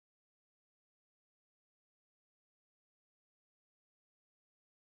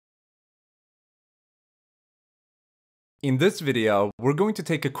In this video, we're going to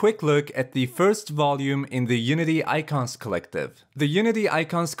take a quick look at the first volume in the Unity Icons Collective. The Unity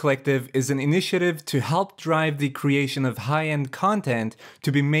Icons Collective is an initiative to help drive the creation of high-end content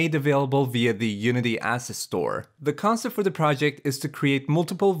to be made available via the Unity Asset Store. The concept for the project is to create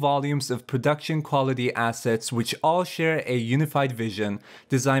multiple volumes of production quality assets which all share a unified vision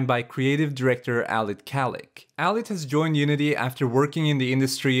designed by creative director Alit Kalik. Alit has joined Unity after working in the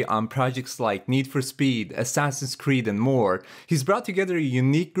industry on projects like Need for Speed, Assassin's Creed, and more. He's brought together a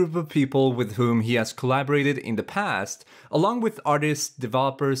unique group of people with whom he has collaborated in the past, along with artists,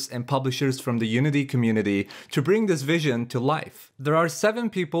 developers, and publishers from the Unity community to bring this vision to life. There are 7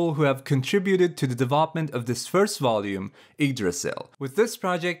 people who have contributed to the development of this first volume, Yggdrasil. With this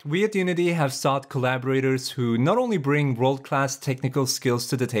project, we at Unity have sought collaborators who not only bring world-class technical skills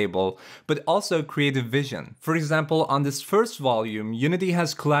to the table, but also creative vision. For example, on this first volume, Unity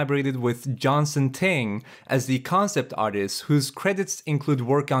has collaborated with Johnson Ting as the concept artist, whose credits include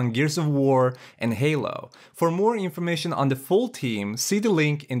work on Gears of War and Halo. For more information on the full team, see the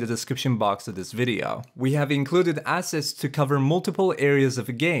link in the description box of this video. We have included assets to cover multiple areas of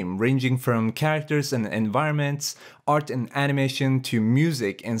a game, ranging from characters and environments, art and animation, to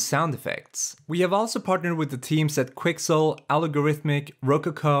music and sound effects. We have also partnered with the teams at Quixel, Algorithmic,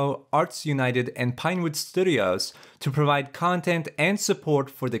 Rococo, Arts United, and Pinewood Studios to provide content and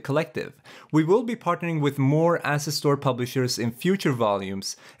support for the collective. We will be partnering with more Asset Store publishers in future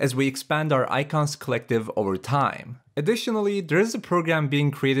volumes as we expand our Icons collective over time. Additionally, there is a program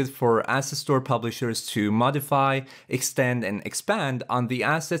being created for Asset Store publishers to modify, extend, and expand on the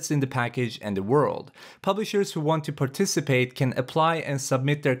assets in the package and the world. Publishers who want to participate can apply and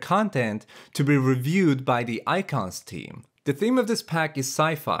submit their content to be reviewed by the Icons team. The theme of this pack is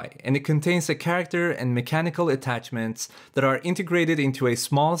sci-fi, and it contains a character and mechanical attachments that are integrated into a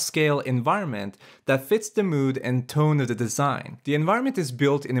small-scale environment that fits the mood and tone of the design. The environment is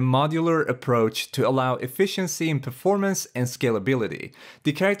built in a modular approach to allow efficiency in performance and scalability.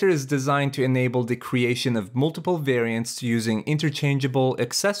 The character is designed to enable the creation of multiple variants using interchangeable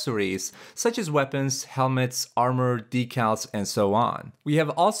accessories such as weapons, helmets, armor, decals, and so on. We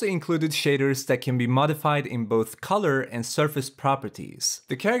have also included shaders that can be modified in both color and surface properties.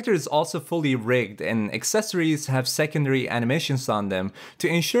 The character is also fully rigged, and accessories have secondary animations on them to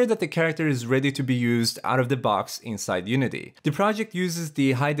ensure that the character is ready to be used out of the box inside Unity. The project uses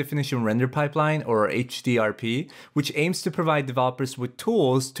the High Definition Render Pipeline, or HDRP, which aims to provide developers with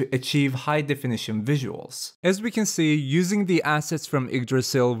tools to achieve high definition visuals. As we can see, using the assets from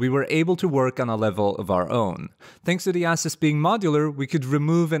Yggdrasil, we were able to work on a level of our own. Thanks to the assets being modular, we could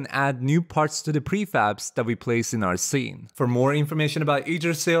remove and add new parts to the prefabs that we place in our scene. For more information about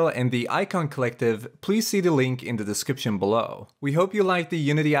Yggdrasil and the Icon Collective, please see the link in the description below. We hope you like the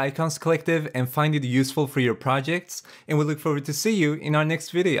Unity Icons Collective and find it useful for your projects, and we look forward to see you in our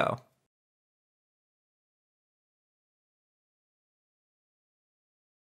next video.